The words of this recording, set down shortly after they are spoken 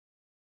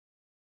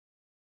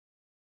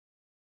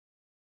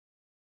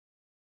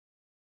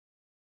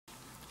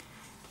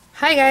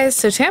Hi guys,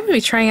 so today I'm going to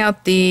be trying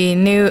out the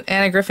new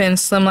Griffin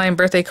Slimline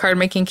birthday card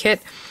making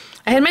kit.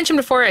 I had mentioned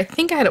before, I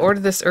think I had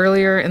ordered this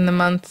earlier in the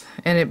month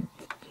and it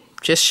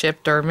just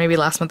shipped, or maybe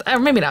last month, or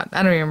maybe not,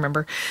 I don't even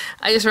remember.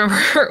 I just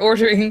remember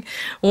ordering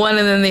one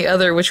and then the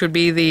other, which would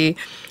be the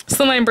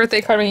Slimline birthday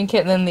card making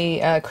kit and then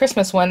the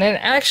Christmas one. And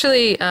I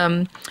actually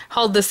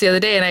hauled this the other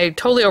day and I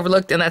totally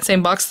overlooked in that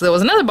same box. There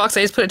was another box,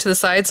 I just put it to the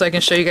side so I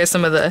can show you guys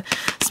some of the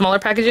smaller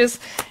packages.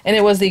 And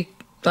it was the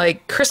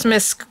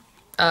Christmas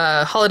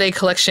holiday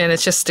collection.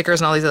 It's just stickers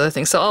and all these other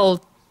things, so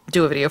I'll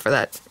do a video for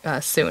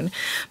that soon.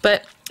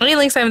 But any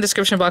links I have in the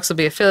description box will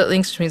be affiliate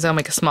links, which means I'll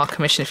make a small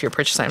commission if you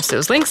purchase items to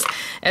those links,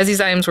 as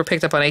these items were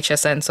picked up on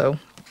HSN, so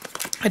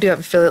I do have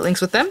affiliate links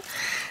with them.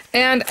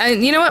 And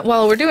you know what,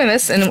 while we're doing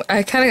this, and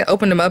I kind of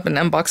opened them up and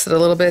unboxed it a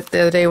little bit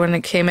the other day when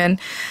it came in,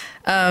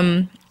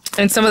 and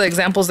some of the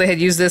examples they had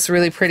used this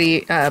really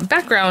pretty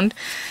background.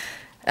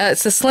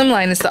 It's the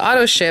Slimline, it's the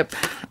auto ship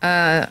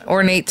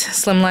Ornate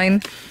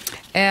Slimline.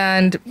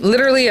 And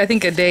literally, I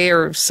think a day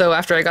or so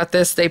after I got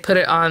this, they put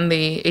it on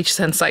the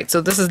HSN site. So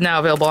this is now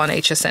available on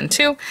HSN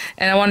too.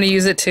 And I wanted to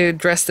use it to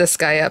dress this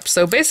guy up.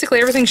 So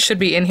basically everything should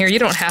be in here. You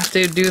don't have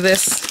to do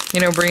this,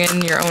 you know, bring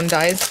in your own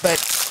dyes, but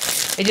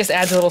it just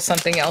adds a little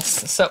something else.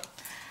 So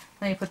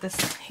let me put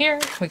this here.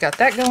 We got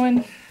that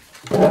going.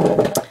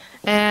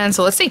 And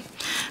so let's see.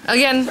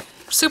 Again,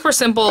 super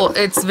simple.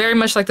 It's very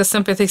much like the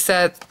sympathy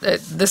set.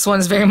 This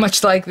one's very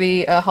much like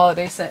the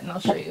holiday set, and I'll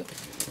show you.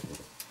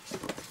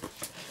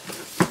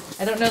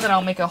 I don't know that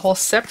I'll make a whole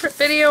separate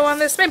video on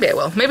this. Maybe I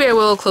will. Maybe I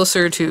will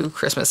closer to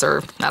Christmas,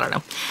 or I don't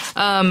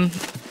know.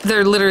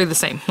 They're literally the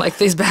same. Like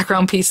these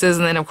background pieces,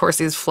 and then of course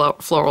these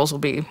florals will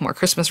be more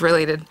Christmas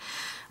related.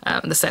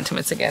 The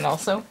sentiments again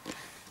also.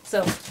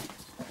 So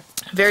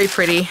very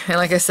pretty. And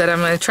like I said, I'm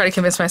going to try to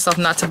convince myself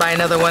not to buy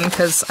another one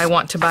because I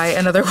want to buy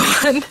another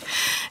one.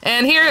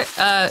 And here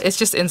it's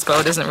just inspo.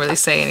 It doesn't really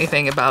say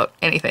anything about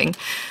anything.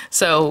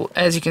 So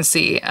as you can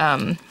see,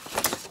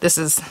 this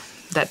is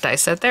that die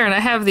set there, and I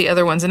have the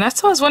other ones, and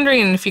that's what I was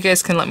wondering if you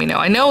guys can let me know.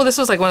 I know this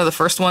was like one of the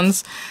first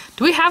ones.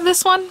 Do we have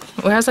this one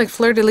where it has like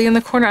fleur-de-lis in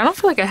the corner? I don't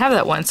feel like I have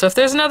that one, so if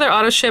there's another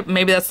auto ship,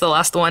 maybe that's the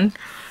last one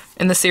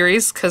in the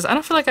series, because I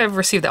don't feel like I've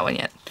received that one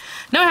yet.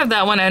 I know I have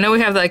that one. I know we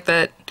have like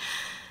that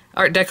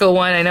Art Deco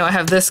one. I know I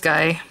have this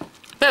guy,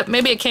 but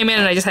maybe it came in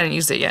and I just hadn't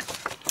used it yet.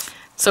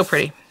 So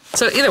pretty.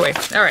 So either way,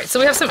 alright, so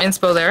we have some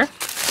inspo there.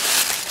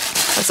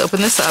 Let's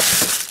open this up.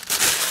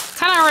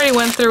 Kind of already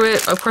went through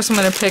it. Of course I'm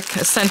going to pick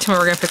a sentiment.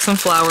 We're going to pick some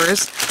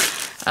flowers.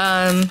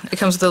 It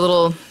comes with a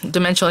little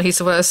dimensional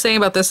adhesive. What I was saying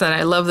about this, and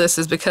I love this,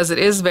 is because it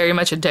is very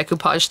much a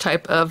decoupage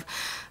type of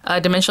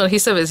dimensional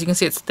adhesive. As you can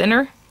see, it's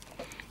thinner.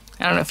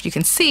 I don't know if you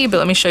can see, but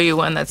let me show you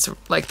one that's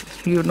like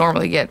you would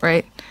normally get,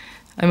 right?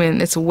 I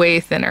mean, it's way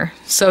thinner.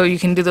 So you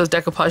can do those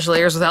decoupage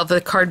layers without the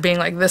card being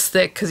like this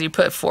thick, because you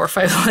put 4 or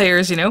 5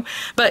 layers, you know?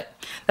 But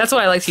that's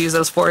what I like to use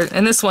those for.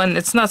 And this one,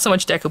 it's not so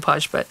much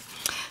decoupage, but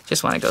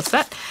just want to go through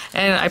that.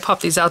 And I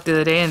popped these out the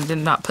other day and did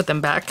not put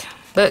them back.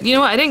 But you know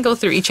what? I didn't go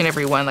through each and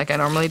every one like I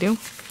normally do.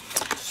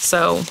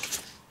 So,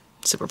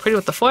 super pretty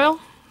with the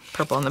foil.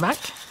 Purple on the back.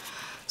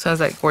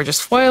 Sounds like gorgeous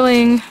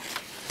foiling.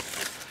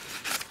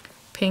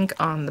 Pink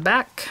on the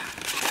back.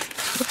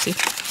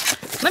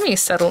 Oopsie. Let me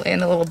settle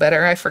in a little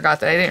better. I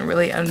forgot that I didn't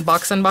really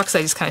unbox.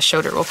 I just kind of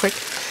showed it real quick.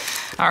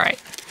 Alright.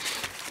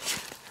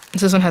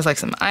 This one has like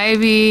some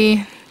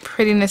ivy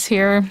prettiness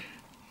here.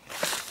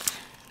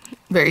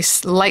 Very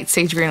light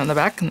sage green on the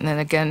back, and then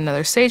again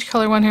another sage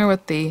color one here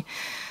with the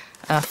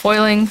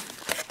foiling.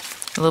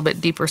 A little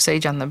bit deeper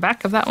sage on the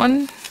back of that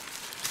one.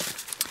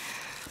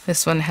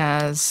 This one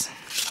has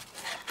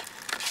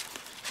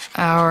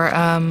our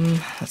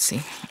let's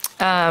see,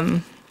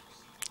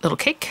 little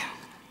cake.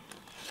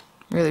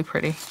 Really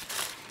pretty.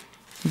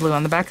 Blue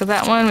on the back of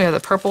that one. We have the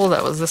purple.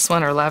 That was this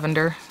one, or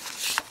lavender.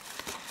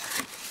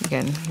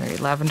 Again, very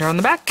lavender on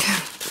the back.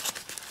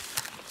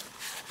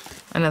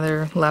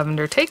 Another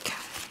lavender take.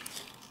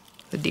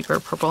 The deeper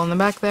purple on the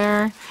back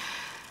there,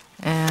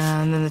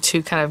 and then the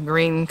two kind of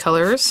green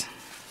colors.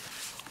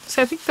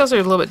 So I think those are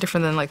a little bit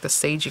different than like the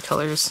sagey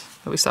colors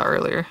that we saw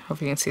earlier.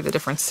 Hope you can see the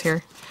difference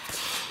here.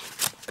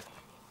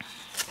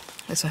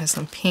 This one has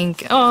some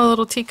pink. Oh, a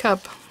little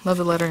teacup. Love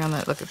the lettering on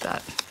that. Look at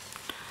that.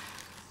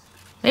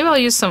 Maybe I'll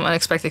use some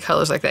unexpected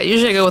colors like that.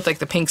 Usually I go with like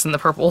the pinks and the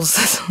purples,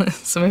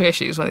 so maybe I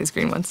should use one of these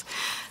green ones.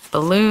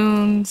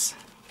 Balloons.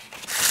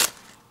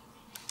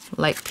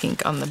 Light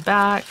pink on the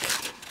back.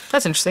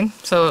 That's interesting.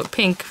 So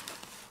pink,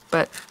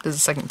 but there's a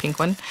second pink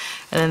one.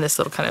 And then this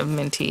little kind of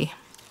minty.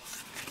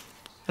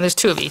 And there's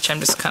 2 of each.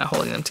 I'm just kind of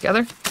holding them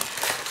together.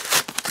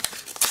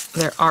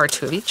 There are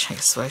 2 of each, I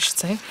guess what I should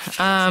say.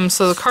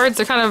 So the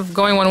cards are kind of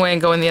going one way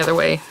and going the other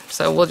way.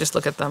 So we'll just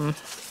look at them.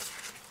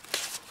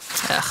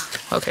 Ugh.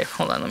 Okay,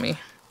 hold on. Let me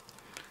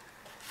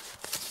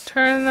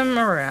turn them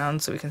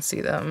around so we can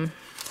see them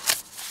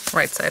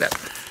right side up.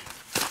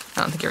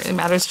 I don't think it really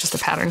matters, just a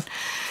pattern.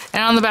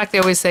 And on the back they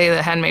always say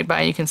that handmade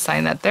by, you can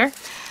sign that there.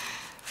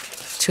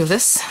 2 of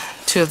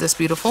this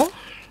beautiful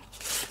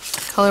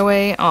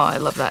colorway. Oh, I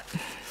love that.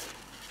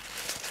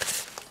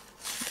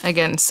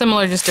 Again,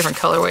 similar, just different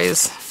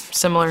colorways.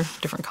 similar,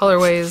 different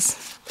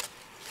colorways.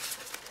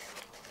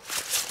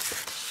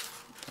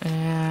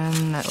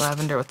 And that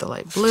lavender with the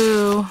light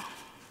blue.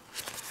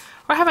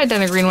 Or have I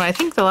done a green one? I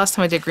think the last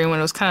time I did green one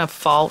it was kind of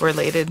fall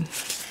related.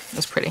 It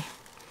was pretty.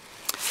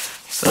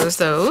 So there's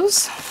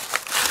those.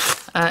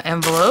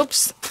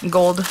 Envelopes,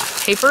 gold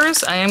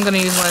papers. I am going to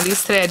use one of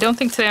these today. I don't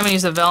think today I'm going to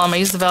use the vellum. I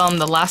used the vellum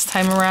the last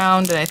time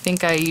around, and I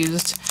think I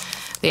used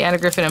the Anna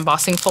Griffin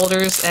embossing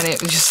folders, and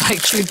it was just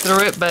like chewed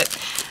through it, but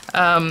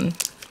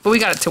we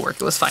got it to work.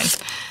 It was fine.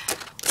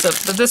 So,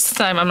 but this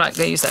time I'm not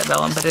going to use that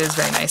vellum, but it is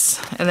very nice.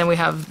 And then we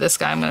have this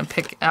guy I'm going to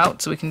pick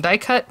out so we can die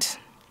cut.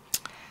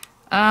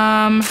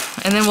 And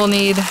then we'll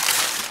need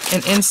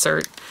an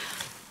insert.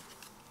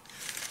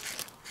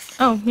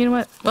 Oh, you know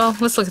what? Well,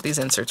 let's look at these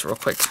inserts real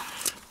quick.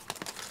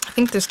 I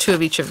think there's 2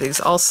 of each of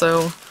these.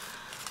 Also,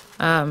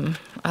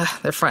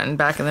 they're front and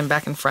back, and then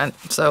back and front.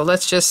 So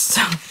let's just...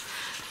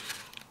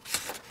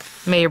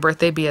 May your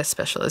birthday be as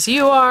special as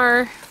you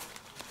are.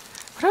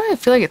 Why do I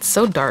feel like it's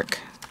so dark?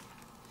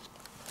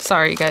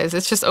 Sorry, guys.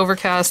 It's just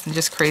overcast and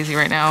just crazy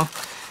right now.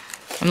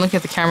 I'm looking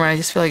at the camera and I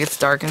just feel like it's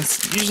dark. And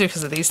it's usually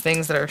because of these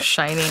things that are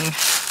shining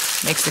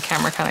makes the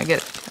camera kind of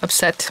get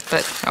upset.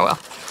 But, oh well.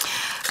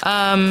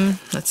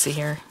 Let's see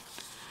here.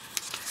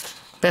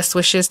 Best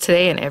wishes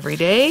today and every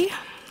day.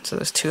 So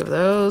there's 2 of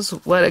those.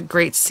 What a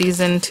great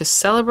season to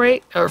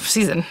celebrate, or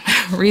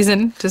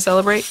reason to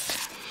celebrate.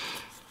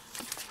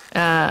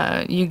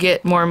 You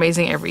get more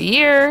amazing every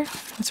year.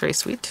 That's very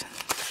sweet.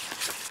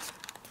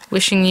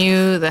 Wishing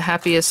you the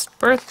happiest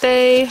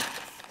birthday.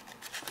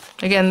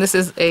 Again, this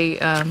is a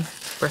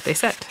birthday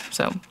set,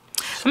 so I'm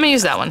gonna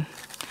use that one.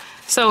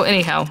 So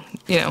anyhow,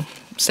 you know,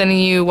 sending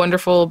you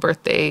wonderful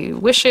birthday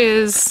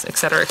wishes,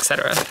 etc.,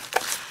 etc.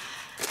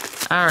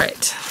 All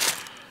right.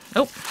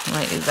 Oh, I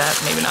might need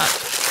that, maybe not.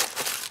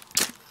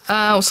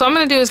 So I'm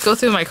going to do is go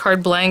through my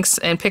card blanks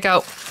and pick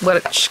out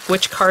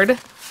which card,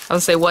 I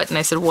would say what, and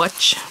I said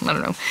which, I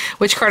don't know,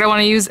 which card I want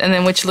to use, and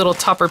then which little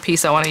topper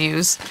piece I want to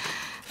use,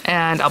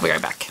 and I'll be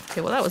right back.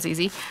 Okay, well that was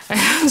easy.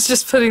 I was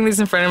just putting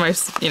these in front of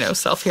my, you know,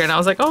 self here, and I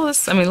was like, oh,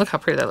 this, I mean, look how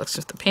pretty that looks,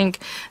 just the pink.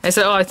 And I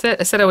said, oh, I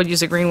said I would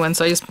use a green one,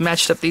 so I just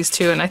matched up these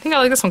 2, and I think I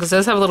like this one because it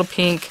does have a little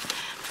pink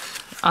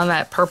on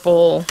that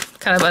purple,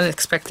 kind of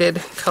unexpected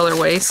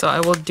colorway, so I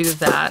will do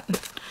that.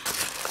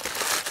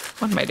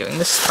 What am I doing?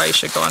 This probably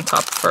should go on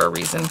top for a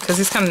reason, because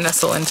these kind of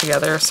nestle in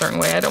together a certain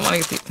way. I don't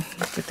want to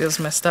get those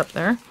messed up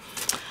there.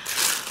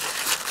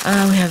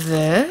 We have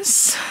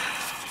this.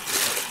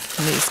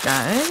 These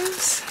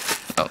guys.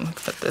 Oh,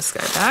 put this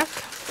guy back.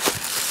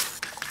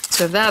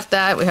 So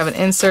that, we have an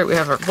insert, we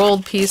have a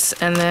gold piece,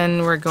 and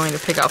then we're going to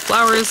pick out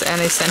flowers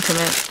and a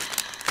sentiment.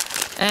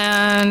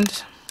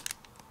 And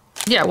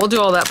yeah, we'll do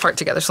all that part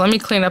together. So let me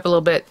clean up a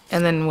little bit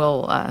and then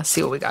we'll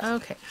see what we got.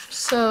 Okay,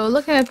 so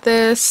looking at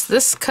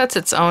this cuts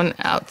its own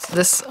out,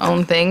 this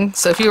own thing.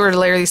 So if you were to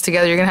layer these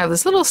together, you're gonna have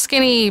this little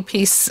skinny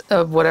piece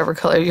of whatever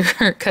color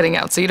you're cutting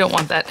out. So you don't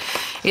want that.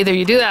 Either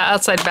you do that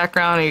outside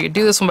background or you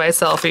do this one by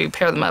itself or you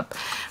pair them up.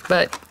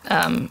 But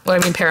what I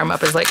mean pair them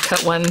up is like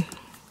cut one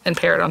and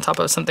pair it on top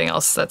of something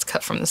else that's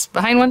cut from this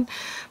behind one.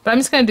 But I'm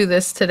just gonna do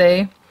this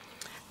today.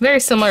 Very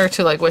similar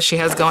to like what she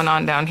has going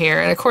on down here.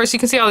 And of course you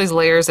can see all these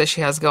layers that she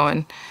has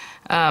going.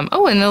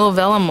 Oh, and a little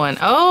vellum one.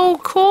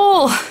 Oh,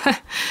 cool.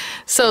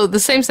 So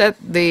the same set,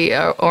 the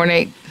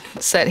ornate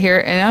set here.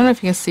 And I don't know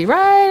if you can see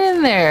right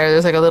in there.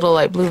 There's like a little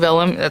like blue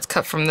vellum that's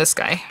cut from this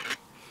guy.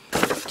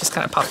 Just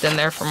kind of popped in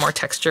there for more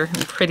texture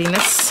and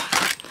prettiness.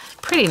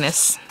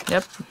 Prettiness,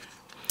 yep.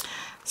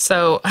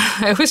 So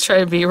I always try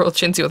to be real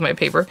chintzy with my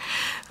paper.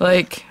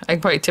 Like, I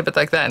can probably tip it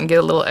like that and get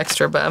a little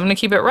extra, but I'm going to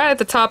keep it right at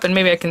the top and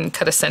maybe I can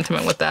cut a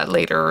sentiment with that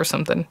later or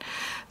something.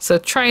 So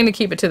trying to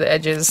keep it to the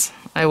edges.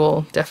 I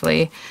will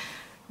definitely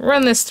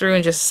run this through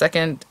in just a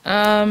second.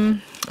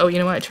 Oh, you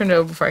know what? I turned it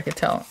over before I could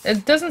tell.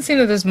 It doesn't seem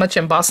that there's much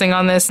embossing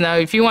on this. Now,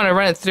 if you want to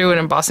run it through an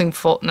embossing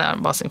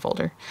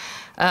folder,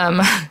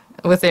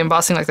 with the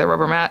embossing like the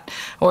rubber mat,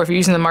 or if you're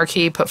using the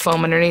marquee, put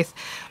foam underneath,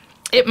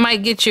 it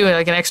might get you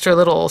like an extra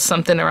little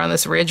something around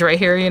this ridge right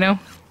here, you know?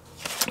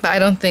 But I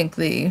don't think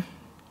the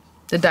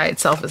die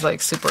itself is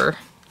like super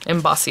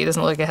embossy. It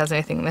doesn't look like it has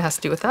anything that has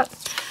to do with that.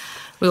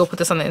 We will put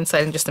this on the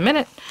inside in just a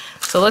minute.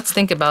 So let's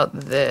think about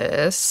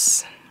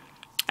this.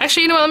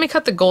 Actually, you know what? Let me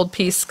cut the gold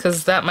piece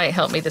because that might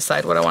help me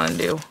decide what I want to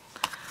do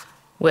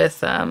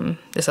with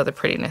this other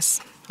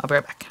prettiness. I'll be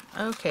right back.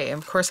 Okay,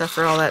 and of course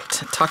after all that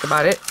talk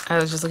about it, I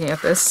was just looking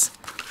at this.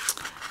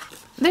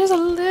 There's a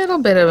little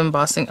bit of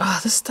embossing. Oh,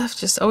 this stuff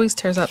just always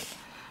tears up.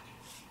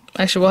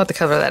 Actually, we'll have to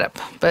cover that up.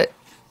 But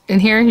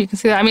in here, you can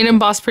see that. I mean, it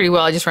embossed pretty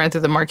well. I just ran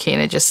through the marquee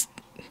and it just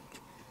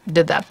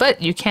did that.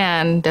 But you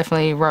can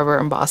definitely rubber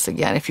emboss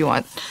again if you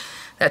want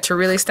that to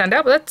really stand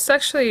out. But that's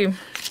actually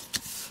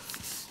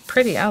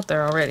pretty out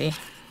there already.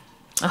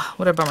 Oh,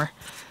 what a bummer.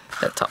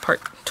 That top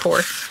part tore.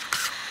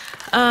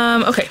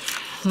 Okay,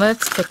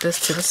 let's put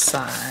this to the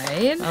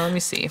side. Let me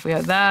see if we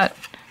have that.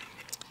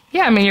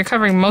 Yeah, I mean, you're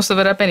covering most of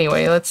it up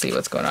anyway. Let's see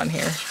what's going on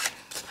here.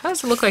 How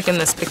does it look like in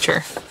this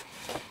picture?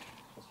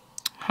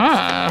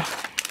 Huh.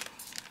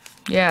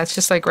 Yeah, it's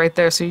just like right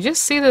there. So you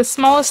just see the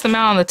smallest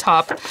amount on the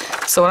top.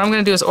 So what I'm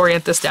going to do is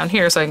orient this down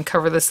here so I can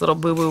cover this little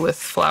boo-boo with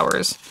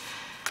flowers.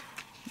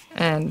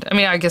 And, I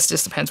mean, I guess it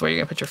just depends where you're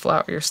going to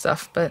put your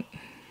stuff, but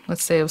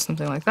let's say it was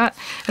something like that.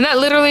 And that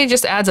literally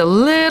just adds a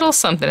little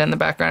something in the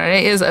background.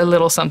 And it is a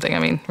little something, I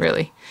mean,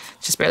 really.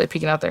 It's just barely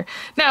peeking out there.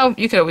 Now,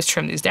 you could always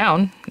trim these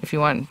down if you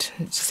want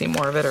to see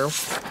more of it or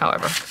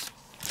however.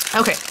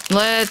 Okay,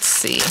 let's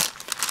see.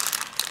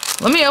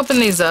 Let me open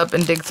these up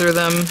and dig through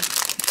them.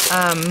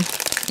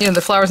 You know,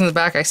 the flowers in the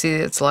back, I see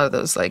it's a lot of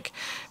those, like,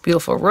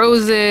 beautiful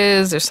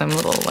roses. There's some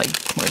little,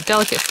 like, more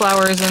delicate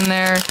flowers in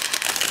there.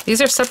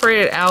 These are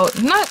separated out.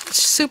 I'm not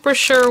super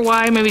sure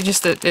why. Maybe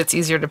just that it's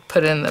easier to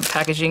put in the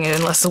packaging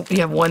unless you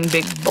have one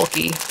big,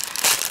 bulky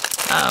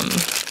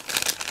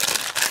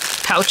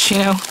pouch, you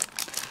know.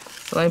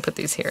 So let me put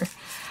these here.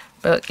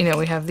 But, you know,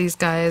 we have these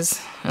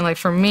guys. And, like,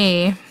 for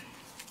me,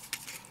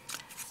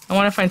 I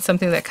want to find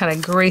something that kind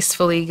of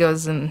gracefully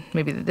goes in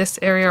maybe this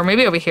area. Or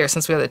maybe over here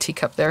since we have the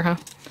teacup there, huh?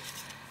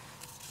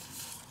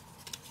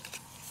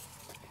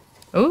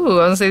 Ooh,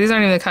 I was gonna say these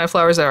aren't even the kind of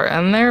flowers that are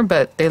in there,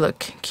 but they look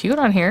cute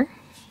on here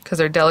because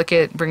they're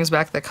delicate, brings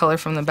back the color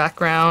from the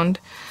background.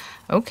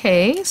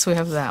 Okay, so we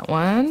have that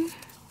one.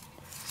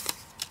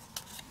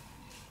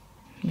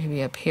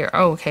 Maybe up here.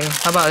 Oh, okay.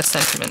 How about a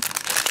sentiment?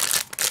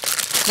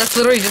 That's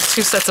literally just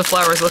 2 sets of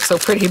flowers. Look so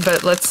pretty,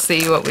 but let's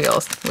see what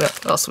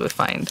else we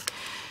find.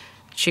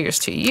 Cheers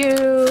to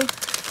you.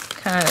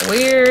 Kind of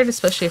weird,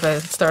 especially if I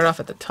start off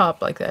at the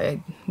top like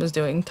I was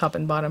doing, top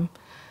and bottom.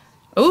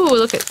 Ooh,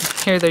 look at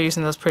here, they're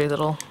using those pretty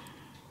little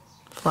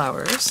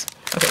flowers.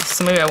 Okay,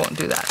 so maybe I won't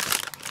do that.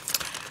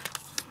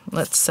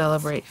 Let's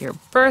celebrate your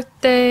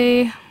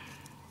birthday.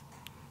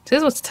 This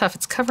is what's tough.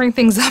 It's covering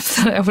things up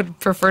that I would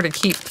prefer to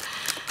keep.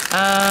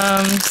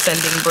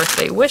 Sending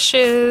birthday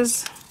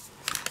wishes.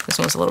 This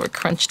one's a little bit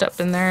crunched up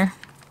in there.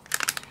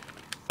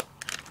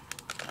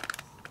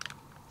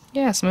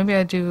 Yeah, so maybe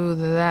I do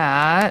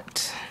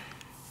that.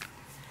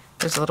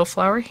 There's a little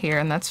flower here,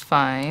 and that's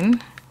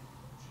fine.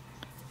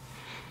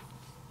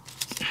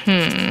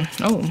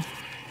 Oh.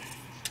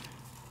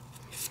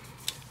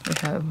 We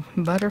have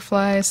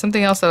butterflies.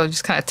 Something else that'll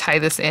just kind of tie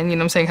this in, you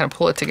know what I'm saying? Kind of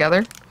pull it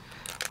together.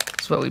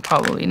 That's what we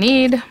probably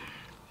need.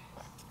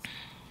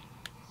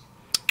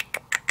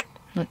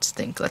 Let's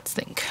think, let's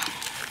think.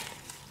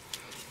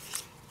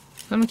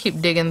 I'm gonna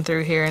keep digging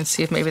through here and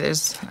see if maybe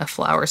there's a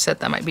flower set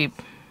that might be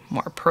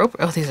more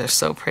appropriate. Oh, these are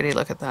so pretty,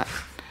 look at that.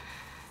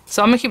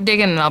 So I'm gonna keep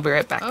digging and I'll be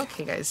right back.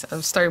 Okay guys, I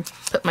started to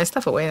put my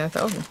stuff away and I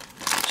thought, oh,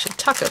 I should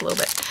tuck it a little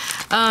bit.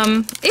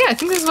 Yeah, I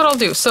think this is what I'll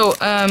do. So,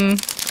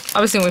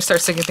 obviously when we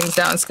start sticking things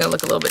down, it's gonna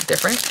look a little bit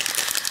different.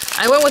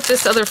 I went with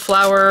this other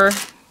flower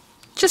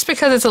just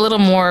because it's a little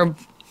more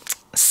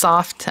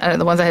soft.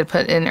 The ones I had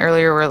put in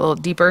earlier were a little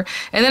deeper.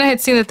 And then I had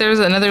seen that there's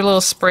another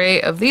little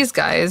spray of these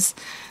guys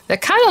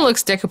that kind of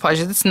looks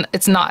decoupaged.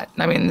 It's not.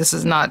 I mean, this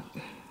is not,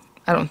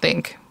 I don't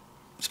think,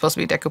 supposed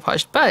to be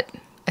decoupaged, but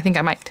I think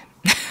I might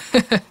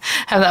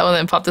have that one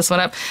and pop this one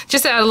up.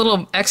 Just to add a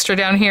little extra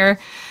down here,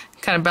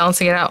 kind of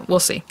balancing it out. We'll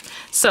see.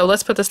 So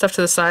let's put this stuff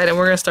to the side and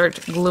we're going to start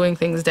gluing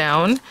things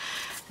down.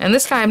 And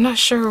this guy, I'm not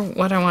sure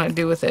what I want to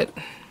do with it.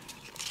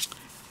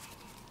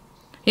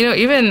 You know,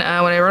 even when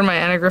I run my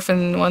Anna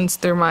Griffin ones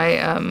through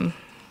my,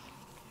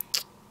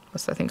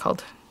 what's that thing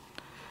called?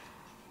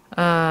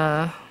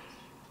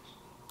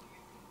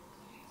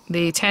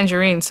 The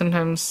tangerine,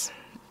 sometimes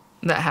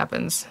that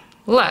happens.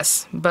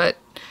 Less, but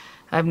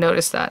I've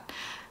noticed that.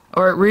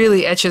 Or it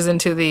really etches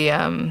into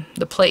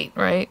the plate,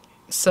 right?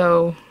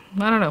 So,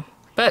 I don't know.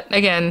 But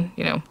again,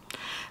 you know,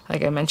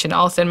 like I mentioned,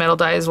 all thin metal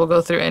dies will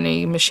go through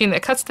any machine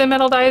that cuts thin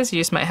metal dies. You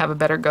just might have a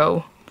better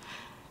go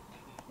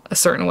a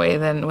certain way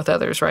than with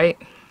others, right?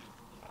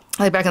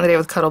 Like back in the day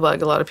with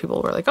Cuttlebug, a lot of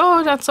people were like,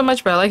 oh, not so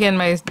much, but I like it in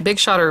my Big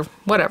Shot or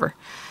whatever.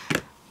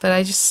 But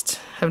I just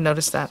have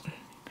noticed that.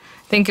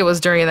 I think it was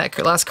during that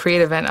last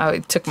create event I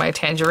took my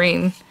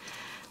tangerine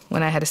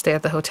when I had to stay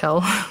at the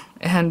hotel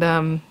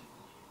and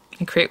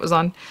Create was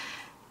on.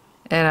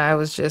 And I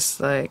was just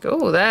like,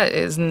 oh, that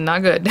is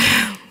not good.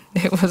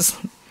 It was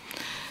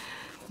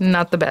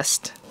not the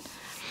best.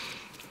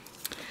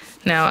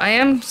 Now, I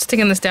am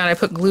sticking this down. I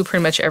put glue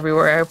pretty much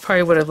everywhere. I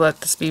probably would have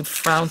let this be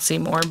flouncy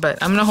more,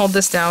 but I'm going to hold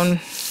this down,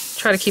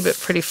 try to keep it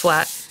pretty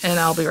flat, and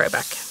I'll be right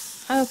back.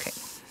 Okay,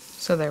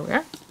 so there we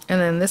are. And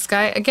then this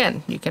guy,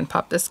 again, you can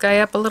pop this guy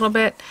up a little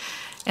bit.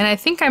 And I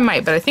think I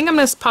might, but I think I'm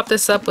going to pop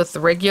this up with the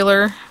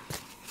regular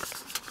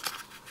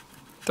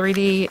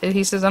 3D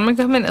adhesives. I'm going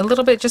to come in a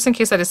little bit just in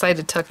case I decide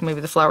to tuck maybe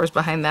the flowers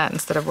behind that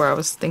instead of where I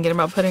was thinking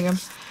about putting them.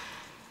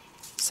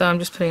 So I'm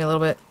just putting a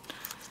little bit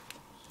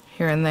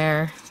here and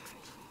there.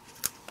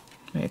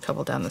 Maybe a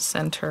couple down the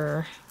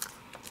center.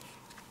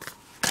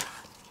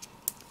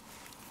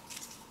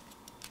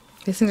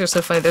 These things are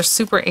so funny. They're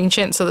super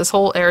ancient, so this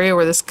whole area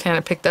where this kind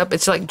of picked up,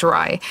 it's like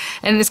dry.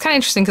 And it's kind of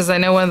interesting because I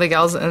know one of the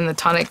gals in the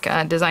Tonic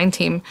design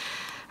team,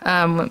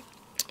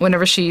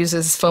 whenever she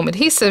uses foam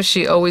adhesive,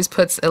 she always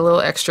puts a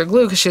little extra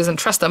glue because she doesn't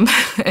trust them.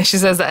 And she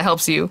says that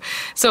helps you.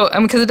 So,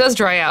 because it does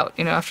dry out,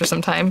 you know, after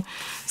some time.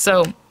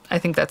 So I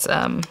think that's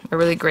a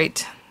really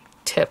great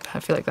tip. I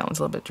feel like that one's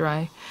a little bit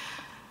dry.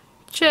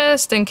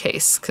 Just in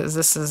case, because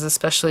this is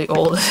especially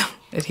old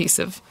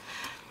adhesive.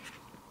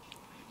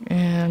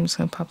 And I'm just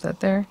going to pop that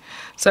there.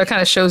 So it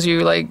kind of shows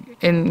you, like,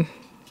 in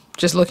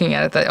just looking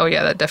at it, that, oh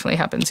yeah, that definitely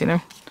happens, you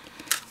know?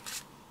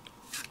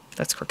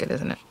 That's crooked,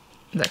 isn't it?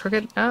 Is that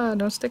crooked? Ah,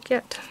 don't stick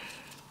yet.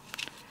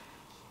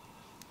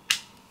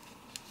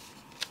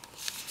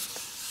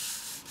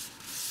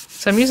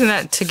 So I'm using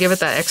that to give it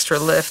that extra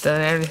lift,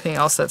 and everything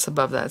else that's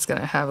above that is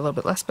going to have a little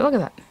bit less. But look at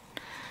that.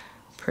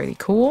 Pretty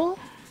cool.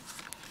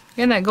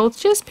 And that gold's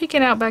just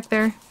peeking out back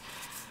there.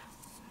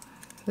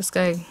 This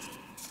guy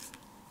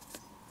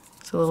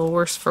is a little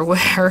worse for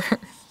wear.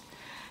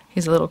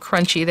 He's a little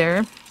crunchy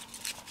there.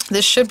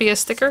 This should be a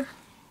sticker.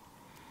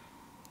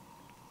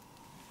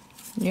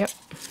 Yep.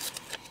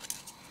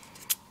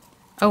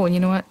 Oh, and you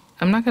know what?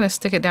 I'm not going to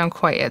stick it down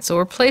quite yet. So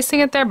we're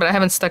placing it there, but I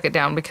haven't stuck it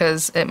down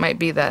because it might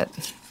be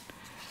that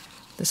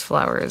this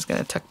flower is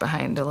going to tuck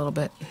behind a little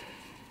bit.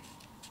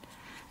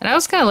 And I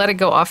was going to let it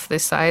go off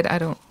this side. I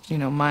don't, you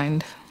know,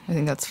 mind. I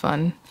think that's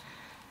fun.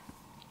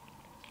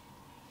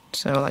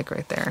 So like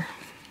right there.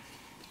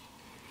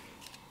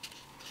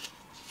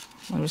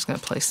 I'm just going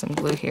to place some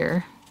glue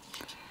here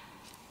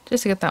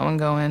just to get that one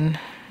going.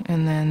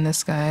 And then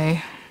this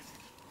guy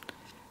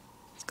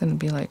is going to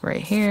be like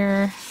right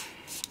here.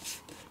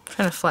 I'm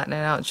trying to flatten it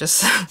out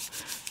just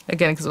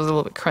again because it was a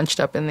little bit crunched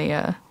up in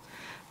the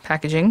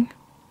packaging.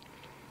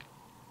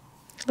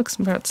 Looks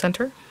about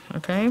center.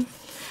 Okay.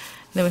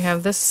 Then we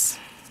have this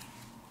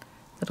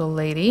little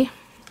lady.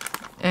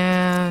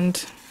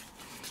 And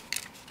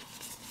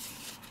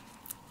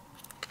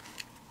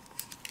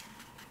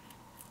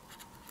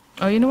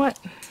oh, you know what?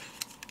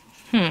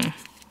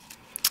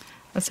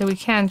 Let's say we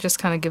can just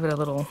kind of give it a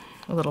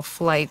little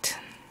flight.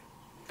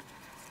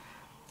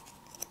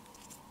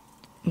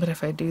 But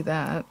if I do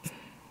that,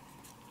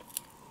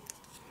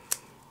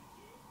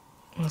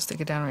 we'll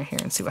stick it down right here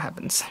and see what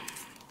happens.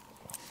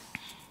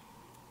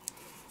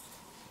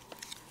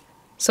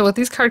 So with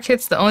these card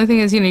kits, the only thing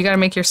is, you know, you got to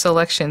make your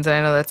selections, and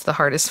I know that's the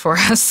hardest for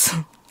us.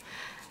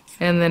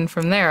 And then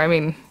from there, I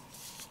mean,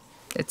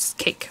 it's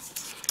cake.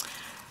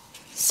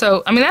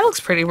 So, I mean, that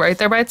looks pretty right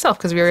there by itself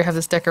because we already have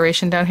this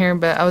decoration down here,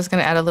 but I was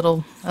going to add a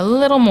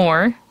little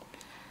more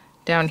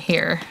down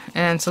here.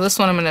 And so this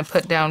one I'm going to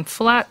put down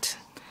flat.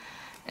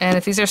 And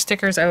if these are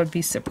stickers, I would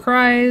be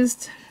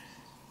surprised.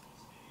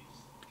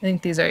 I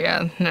think these are,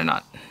 yeah, they're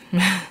not.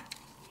 Put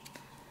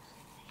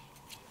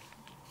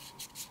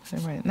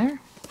it right in there.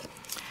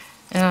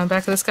 And on the back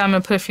of this guy, I'm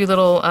going to put a few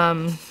little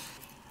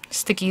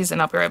stickies, and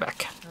I'll be right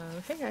back.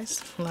 Okay,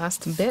 guys,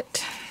 last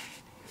bit.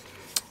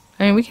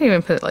 I mean, we can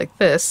even put it like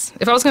this.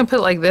 If I was going to put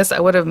it like this,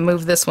 I would have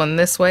moved this one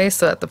this way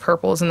so that the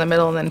purple is in the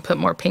middle, and then put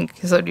more pink.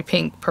 So it would be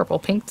pink, purple,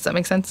 pink. Does that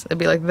make sense? It'd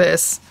be like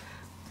this,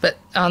 but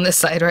on this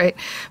side, right?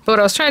 But what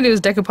I was trying to do is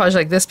decoupage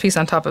like this piece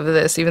on top of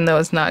this, even though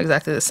it's not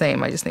exactly the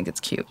same. I just think it's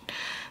cute.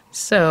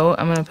 So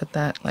I'm going to put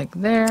that like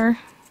there.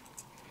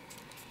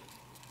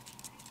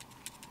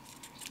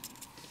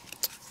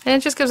 And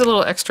it just gives a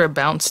little extra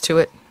bounce to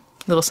it,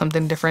 a little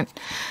something different.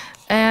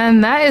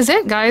 And that is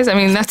it, guys. I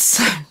mean, that's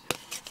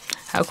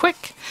how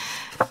quick.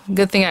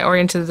 Good thing I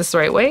oriented this the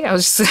right way. I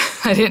was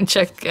just, I didn't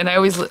check, and I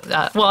always,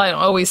 well, I don't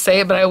always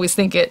say it, but I always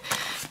think it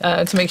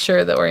to make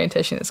sure the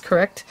orientation is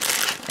correct.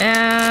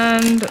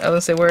 And I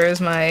would say, where is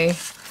my,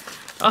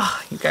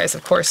 oh, you guys,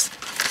 of course.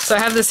 So I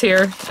have this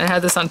here, and I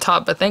have this on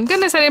top, but thank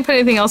goodness I didn't put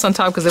anything else on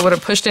top because it would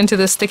have pushed into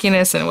this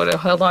stickiness and would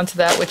have held on to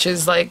that, which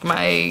is like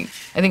my,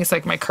 I think it's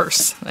like my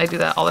curse. I do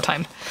that all the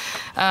time.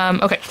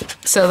 Okay,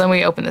 so then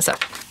we open this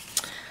up.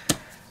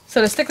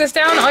 So to stick this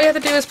down, all you have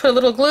to do is put a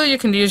little glue. You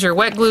can use your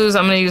wet glues.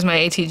 I'm going to use my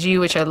ATG,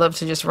 which I love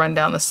to just run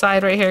down the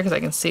side right here because I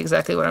can see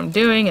exactly what I'm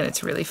doing, and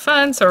it's really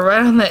fun. So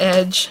right on the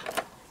edge.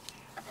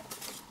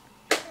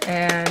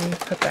 And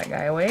put that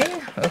guy away,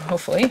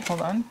 hopefully.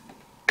 Hold on.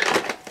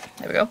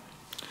 There we go.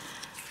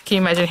 Can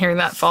you imagine hearing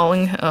that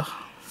falling?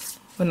 Oh,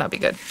 would not be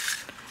good.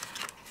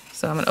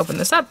 So I'm going to open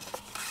this up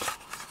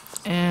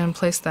and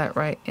place that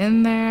right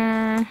in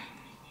there.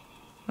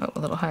 Oh, a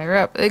little higher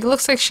up. It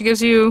looks like she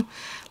gives you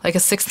like a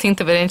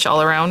 1/16 of an inch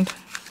all around.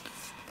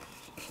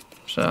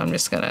 So I'm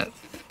just going to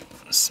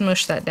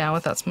smush that down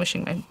without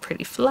smushing my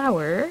pretty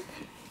flower.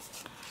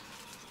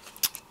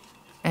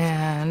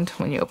 And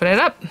when you open it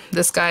up,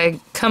 this guy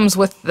comes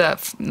with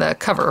the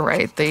cover,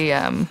 right?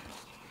 The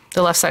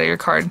left side of your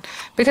card,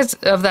 because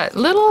of that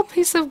little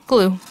piece of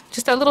glue,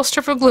 just that little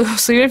strip of glue.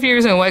 So even if you're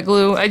using white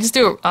glue, I just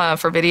do it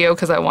for video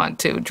because I want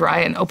to dry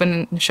and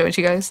open and show it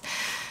to you guys.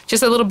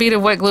 Just a little bead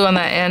of white glue on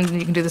that end, and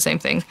you can do the same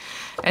thing.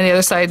 And the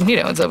other side,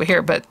 you know, it's over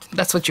here, but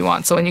that's what you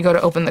want. So when you go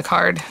to open the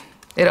card,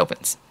 it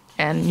opens,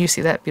 and you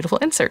see that beautiful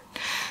insert.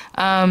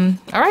 All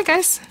right,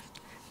 guys.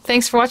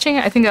 Thanks for watching.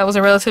 I think that was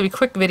a relatively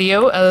quick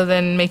video, other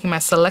than making my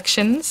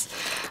selections.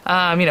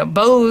 You know,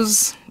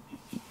 bows,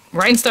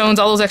 rhinestones,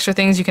 all those extra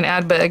things you can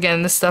add, but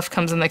again, this stuff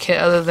comes in the kit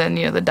other than,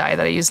 you know, the die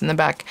that I used in the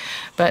back.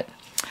 But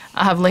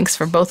I'll have links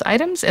for both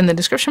items in the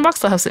description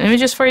box. I'll have some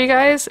images for you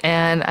guys,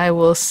 and I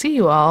will see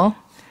you all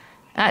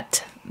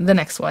at the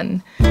next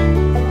one.